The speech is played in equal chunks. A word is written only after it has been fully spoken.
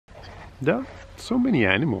There are so many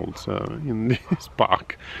animals in this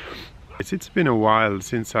park. It's been a while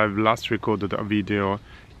since I've last recorded a video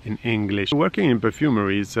in English. Working in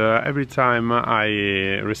perfumeries, every time I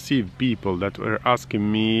receive people that were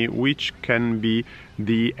asking me which can be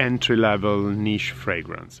the entry-level niche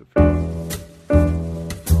fragrance.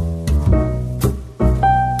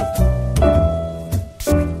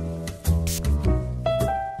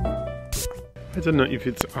 I don't know if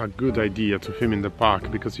it's a good idea to film in the park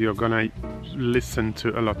because you're gonna listen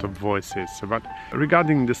to a lot of voices, but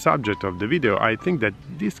regarding the subject of the video, I think that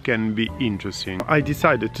this can be interesting. I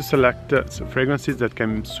decided to select fragrances that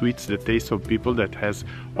can suit the taste of people that has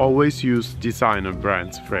always used designer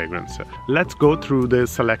brands fragrance. Let's go through the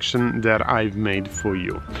selection that I've made for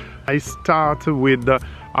you. I start with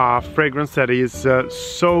a fragrance that is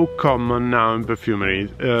so common now in perfumery.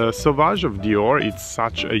 Sauvage of Dior, it's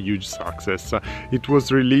such a huge success. It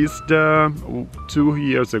was released 2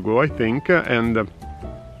 years ago, I think, and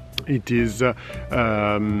it is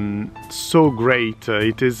so great.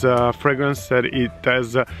 It is a fragrance that it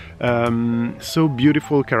has so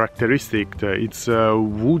beautiful characteristic. It's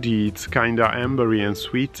woody, it's kinda ambery and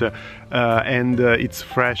sweet, and it's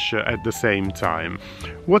fresh at the same time.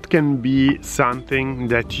 What can be something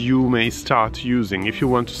that you may start using if you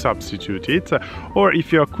want to substitute it, or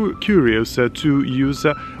if you're curious to use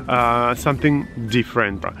something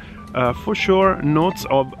different? For sure, notes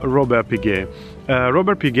of Robert Piguet.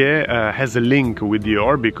 Robert Piguet has a link with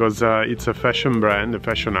Dior because it's a fashion brand, a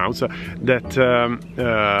fashion house that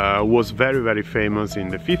was very famous in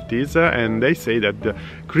the 50s, and they say that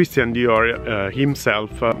Christian Dior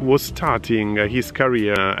himself was starting his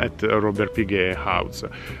career at Robert Piguet house.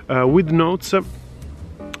 With notes,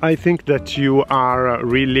 I think that you are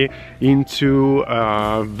really into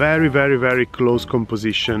very close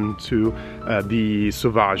composition to the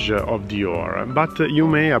Sauvage of Dior, but you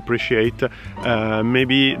may appreciate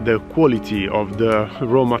maybe the quality of the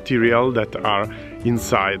raw material that are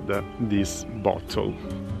inside this bottle.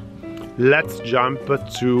 Let's jump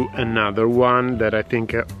to another one that I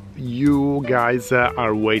think you guys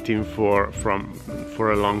are waiting for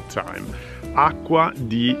a long time. Acqua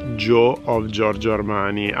di Gio of Giorgio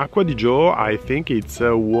Armani. Acqua di Gio, I think it's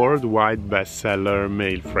a worldwide bestseller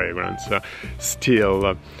male fragrance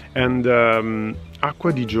still, and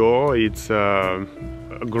Acqua di Gio, it's a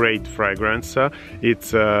great fragrance.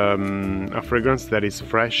 It's a fragrance that is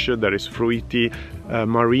fresh, that is fruity,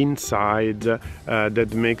 marine side,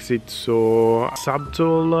 that makes it so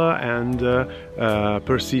subtle and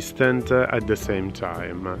persistent at the same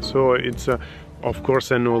time. So it's of course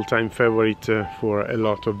an all-time favorite for a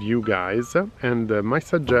lot of you guys, and my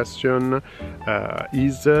suggestion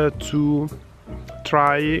is to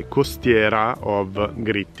try Costiera of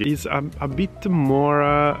Gritti. It's a bit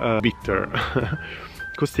more bitter.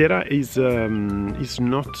 Costiera is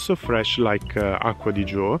not so fresh like Acqua di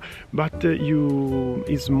Gio, but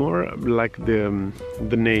is more like the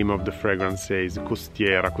name of the fragrance says,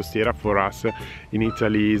 Costiera. Costiera for us in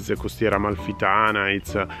Italy is Costiera Amalfitana.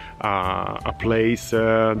 It's a place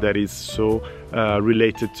that is so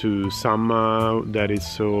related to summer, that is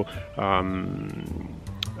so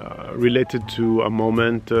related to a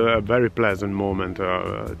moment, a very pleasant moment,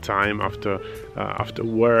 time after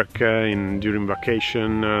work, during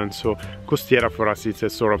vacation, and so Costiera for us is a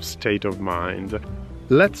sort of state of mind.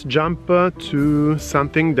 Let's jump to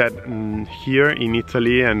something that here in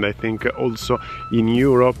Italy, and I think also in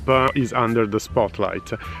Europe, is under the spotlight,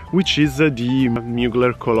 which is the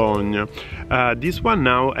Mugler Cologne. This one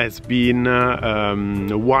now has been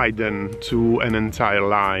widened to an entire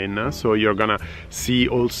line, so you're gonna see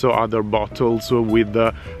also other bottles with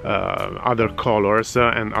other colors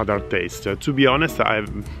and other tastes. To be honest,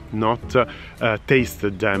 I've not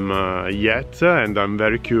tasted them yet, and I'm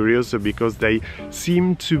very curious because they seem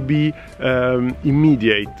to be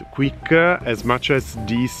immediate, quick, as much as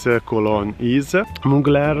this cologne is.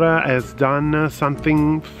 Mugler has done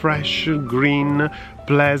something fresh, green,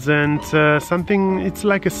 pleasant, something. It's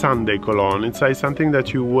like a Sunday cologne. It's like something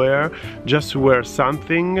that you wear just to wear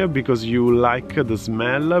something because you like the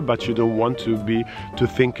smell, but you don't want to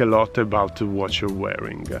think a lot about what you're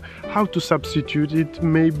wearing. How to substitute it?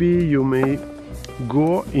 Maybe you may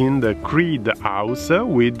go in the Creed house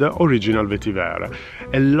with Original Vetiver.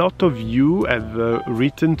 A lot of you have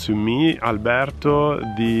written to me, Alberto,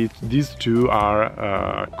 these two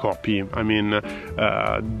are copy. I mean,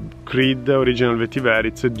 Creed Original Vetiver,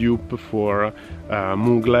 it's a dupe for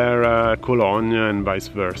Mugler Cologne and vice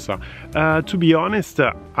versa. To be honest,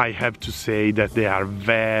 I have to say that they are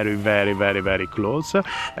very close,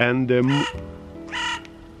 and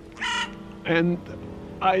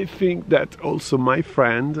I think that also my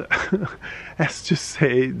friend has to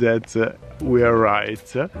say that we are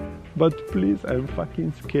right, but please, I'm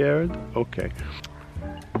fucking scared. Okay.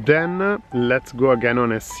 Then let's go again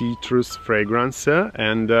on a citrus fragrance,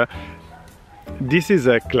 and this is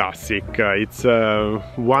a classic. It's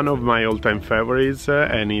one of my all-time favorites,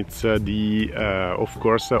 and it's of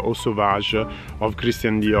course, Eau Sauvage of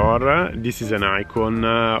Christian Dior. This is an icon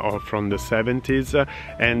from the 70s,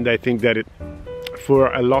 and I think that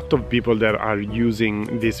for a lot of people that are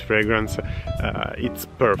using this fragrance, it's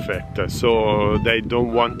perfect. So they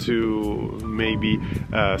don't want to maybe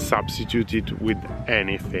substitute it with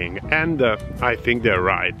anything, and I think they're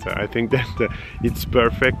right. I think that it's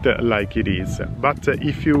perfect like it is. But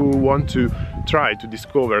if you want to try to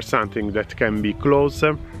discover something that can be close,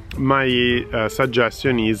 my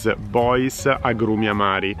suggestion is Bois Agrumi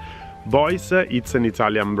Amari. Bois, it's an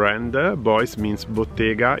Italian brand. Bois means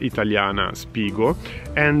Bottega Italiana Spigo,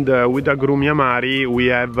 and with Agrumi Amari we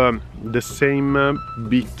have the same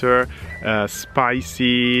bitter,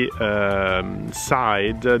 spicy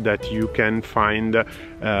side that you can find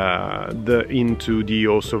into the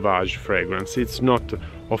Eau Sauvage fragrance. It's not,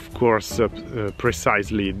 of course,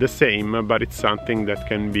 precisely the same, but it's something that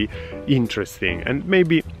can be interesting, and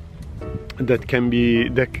maybe that can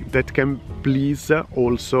please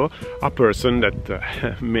also a person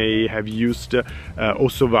that may have used Eau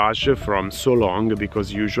Sauvage from so long,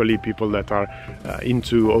 because usually people that are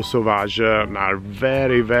into Eau Sauvage are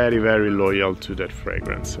very loyal to that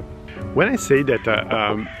fragrance. When I say that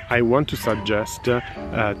I want to suggest to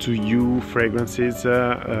you fragrances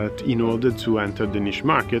in order to enter the niche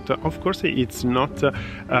market, of course it's not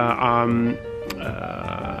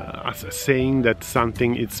saying that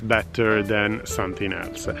something is better than something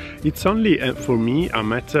else. It's only for me a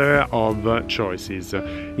matter of choices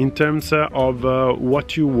in terms of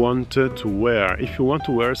what you want to wear. If you want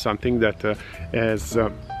to wear something that is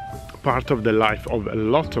part of the life of a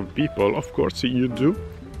lot of people, of course you do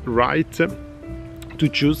right to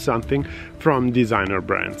choose something from designer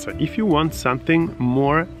brands. If you want something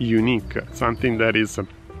more unique, something that is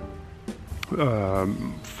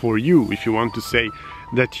for you, if you want to say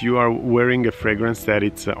that you are wearing a fragrance that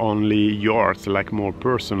it's only yours, like more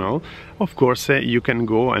personal, of course you can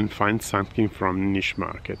go and find something from niche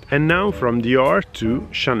market. And now from Dior to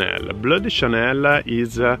Chanel. Bleu de Chanel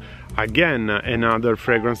is again another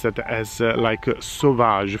fragrance that has like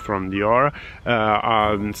Sauvage from Dior,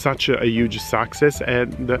 such a huge success,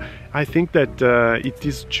 and I think that it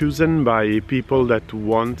is chosen by people that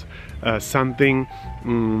want something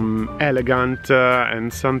elegant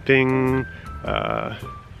and something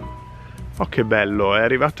oh che bello, è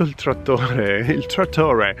arrivato il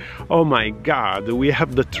trattore, oh my god, we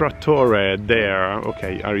have the trattore there.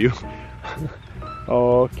 Okay, are you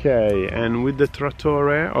okay? And with the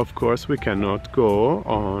trattore, of course, we cannot go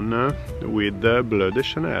on with the Bleu de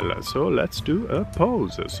Chanel, so let's do a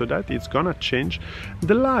pause so that it's gonna change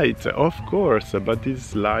the light, of course, but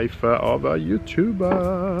it's life of a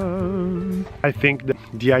YouTuber. I think that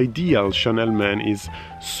the ideal Chanel man is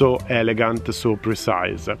so elegant, so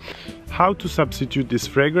precise. How to substitute this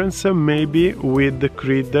fragrance? Maybe with the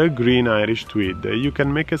Creed Green Irish Tweed. You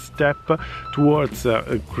can make a step towards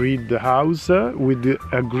a Creed house with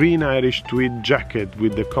a green Irish tweed jacket,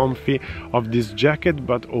 with the comfy of this jacket,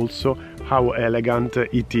 but also how elegant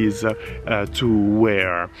it is to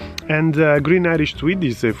wear. And green Irish tweed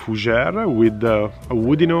is a fougere with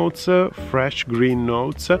woody notes, fresh green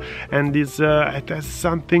notes, and it has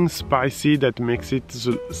something spicy that makes it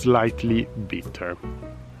slightly bitter.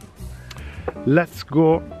 Let's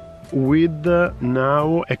go with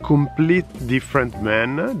now a complete different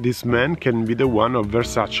man. This man can be the one of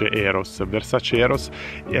Versace Eros. Versace Eros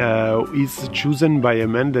is chosen by a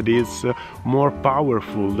man that is more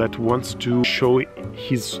powerful, that wants to show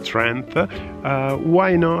his strength.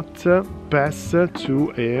 Why not pass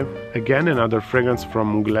to again another fragrance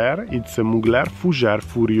from Mugler? It's a Mugler Fougère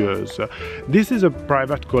Furieuse. This is a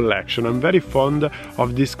private collection. I'm very fond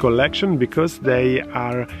of this collection because they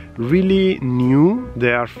are really new.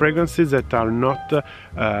 They are fragrances that are not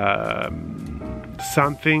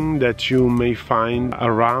something that you may find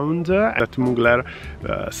around at Mugler,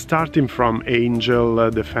 starting from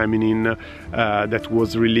Angel, the feminine, that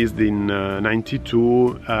was released in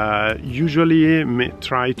 '92, usually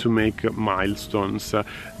try to make milestones.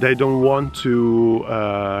 They don't want to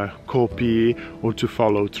copy or to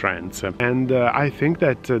follow trends, and I think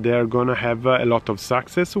that they are gonna have a lot of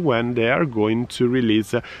success when they are going to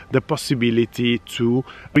release the possibility to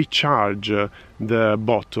recharge the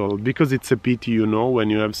bottle, because it's a pity, you know, when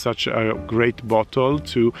you have such a great bottle,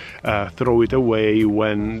 to throw it away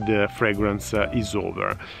when the fragrance is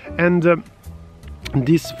over. And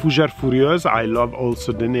this Fougère Furieuse, I love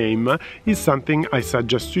also the name, is something I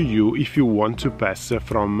suggest to you if you want to pass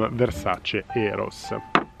from Versace Eros.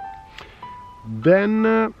 Then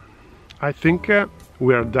I think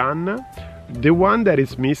we are done. The one that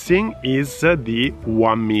is missing is the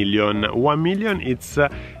 1 million. 1 million, it's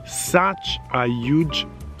such a huge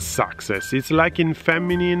success. It's like in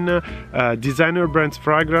feminine designer brands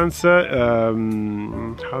fragrance, how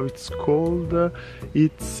it's called,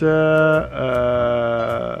 it's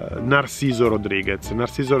Narciso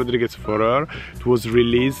Rodriguez for her. It was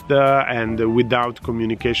released and without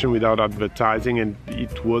communication, without advertising, and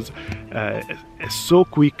it was so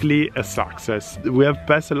quickly a success. We have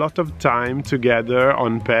passed a lot of time together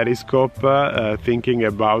on Periscope thinking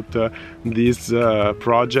about this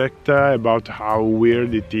project, about how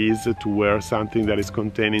weird it is to wear something that is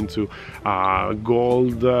contained into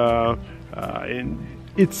gold. And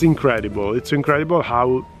it's incredible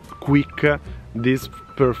how quick these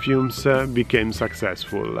perfumes became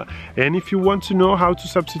successful. And if you want to know how to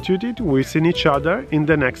substitute it, we'll see each other in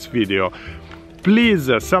the next video. Please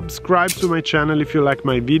subscribe to my channel if you like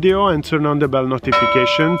my video, and turn on the bell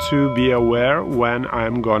notification to be aware when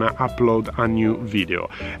I'm gonna upload a new video.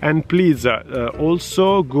 And please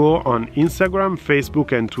also go on Instagram,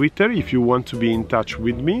 Facebook and Twitter if you want to be in touch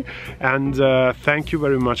with me. And thank you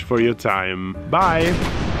very much for your time. Bye!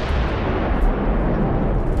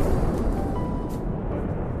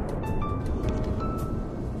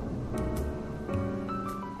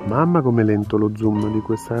 Mamma com'è lento lo zoom di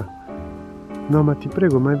questa... No, ma ti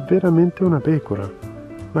prego, ma è veramente una pecora.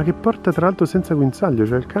 Ma che porta tra l'altro senza guinzaglio,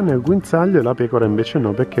 cioè il cane ha il guinzaglio e la pecora invece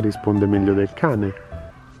no, perché risponde meglio del cane.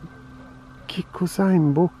 Che cos'ha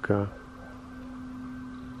in bocca?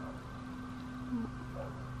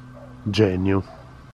 Genio.